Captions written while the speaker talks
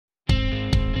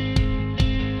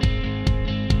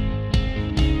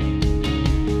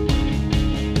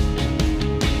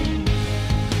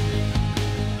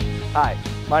Hi,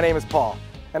 my name is Paul,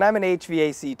 and I'm an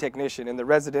HVAC technician in the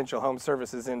residential home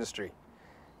services industry.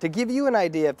 To give you an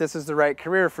idea if this is the right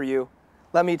career for you,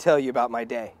 let me tell you about my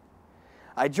day.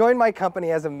 I joined my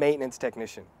company as a maintenance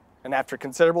technician, and after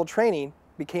considerable training,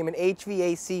 became an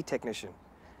HVAC technician.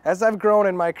 As I've grown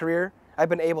in my career, I've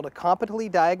been able to competently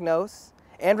diagnose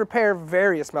and repair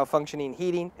various malfunctioning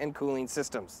heating and cooling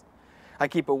systems. I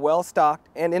keep a well-stocked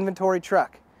and inventory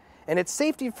truck, and it's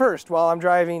safety first while I'm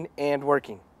driving and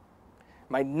working.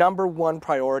 My number one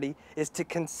priority is to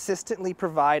consistently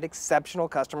provide exceptional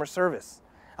customer service.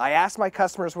 I ask my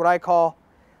customers what I call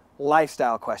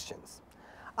lifestyle questions.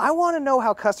 I want to know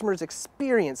how customers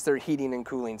experience their heating and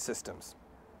cooling systems.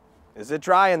 Is it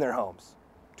dry in their homes?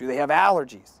 Do they have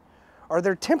allergies? Are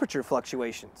there temperature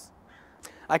fluctuations?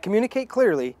 I communicate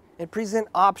clearly and present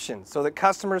options so that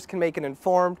customers can make an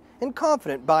informed and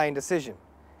confident buying decision.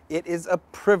 It is a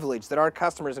privilege that our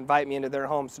customers invite me into their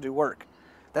homes to do work.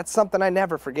 That's something I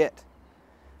never forget.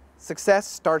 Success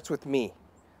starts with me.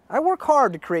 I work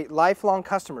hard to create lifelong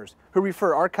customers who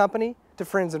refer our company to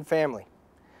friends and family.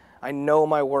 I know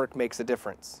my work makes a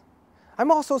difference.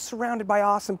 I'm also surrounded by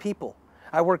awesome people.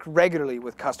 I work regularly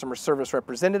with customer service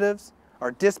representatives,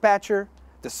 our dispatcher,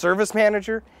 the service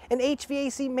manager, and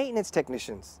HVAC maintenance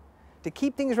technicians. To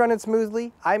keep things running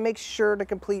smoothly, I make sure to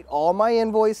complete all my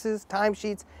invoices,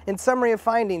 timesheets, and summary of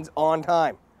findings on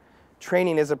time.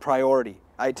 Training is a priority.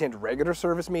 I attend regular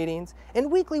service meetings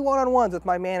and weekly one-on-ones with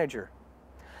my manager.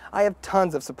 I have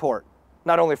tons of support,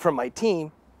 not only from my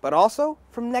team, but also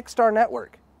from Nexstar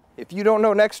Network. If you don't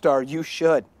know Nexstar, you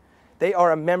should. They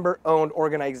are a member-owned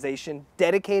organization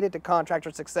dedicated to contractor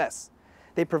success.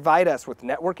 They provide us with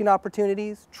networking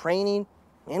opportunities, training,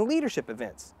 and leadership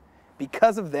events.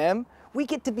 Because of them, we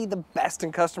get to be the best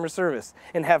in customer service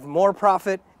and have more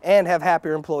profit and have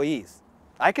happier employees.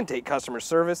 I can take customer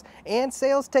service and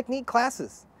sales technique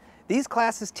classes. These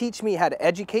classes teach me how to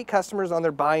educate customers on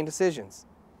their buying decisions.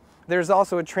 There's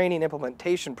also a training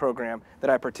implementation program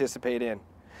that I participate in,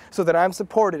 so that I'm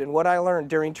supported in what I learned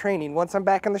during training once I'm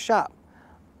back in the shop.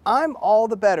 I'm all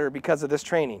the better because of this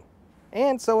training,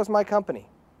 and so is my company.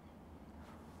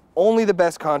 Only the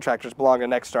best contractors belong to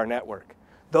Nexstar Network,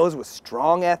 those with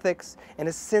strong ethics and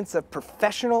a sense of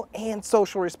professional and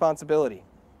social responsibility.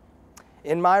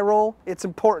 In my role, it's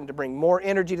important to bring more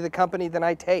energy to the company than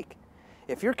I take.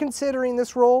 If you're considering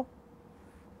this role,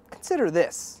 consider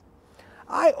this.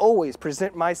 I always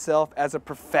present myself as a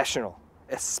professional,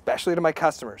 especially to my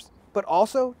customers, but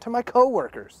also to my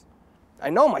coworkers.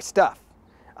 I know my stuff.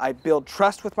 I build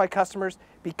trust with my customers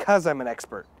because I'm an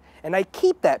expert, and I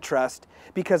keep that trust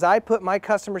because I put my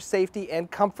customer safety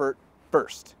and comfort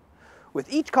first.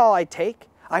 With each call I take,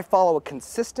 I follow a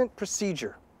consistent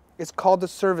procedure. It's called the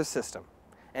service system,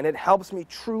 and it helps me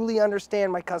truly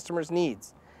understand my customers'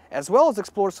 needs, as well as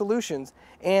explore solutions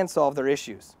and solve their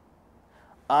issues.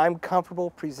 I'm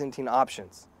comfortable presenting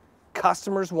options.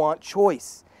 Customers want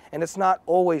choice, and it's not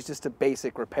always just a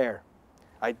basic repair.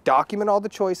 I document all the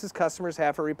choices customers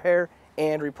have for repair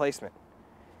and replacement.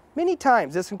 Many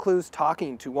times this includes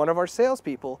talking to one of our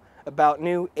salespeople about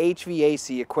new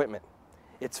HVAC equipment.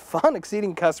 It's fun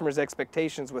exceeding customers'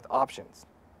 expectations with options.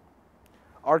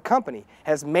 Our company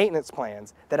has maintenance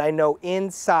plans that I know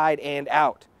inside and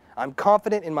out. I'm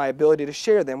confident in my ability to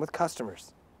share them with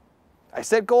customers. I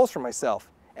set goals for myself,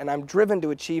 and I'm driven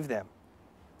to achieve them.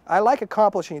 I like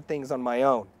accomplishing things on my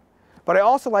own, but I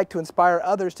also like to inspire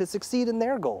others to succeed in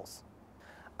their goals.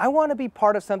 I want to be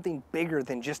part of something bigger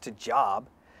than just a job,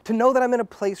 to know that I'm in a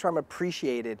place where I'm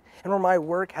appreciated and where my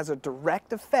work has a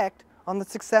direct effect on the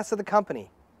success of the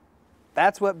company.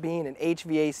 That's what being an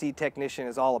HVAC technician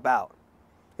is all about.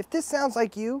 If this sounds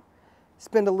like you,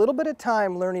 spend a little bit of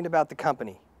time learning about the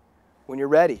company. When you're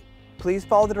ready, please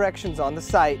follow the directions on the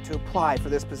site to apply for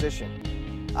this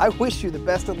position. I wish you the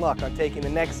best of luck on taking the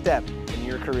next step in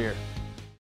your career.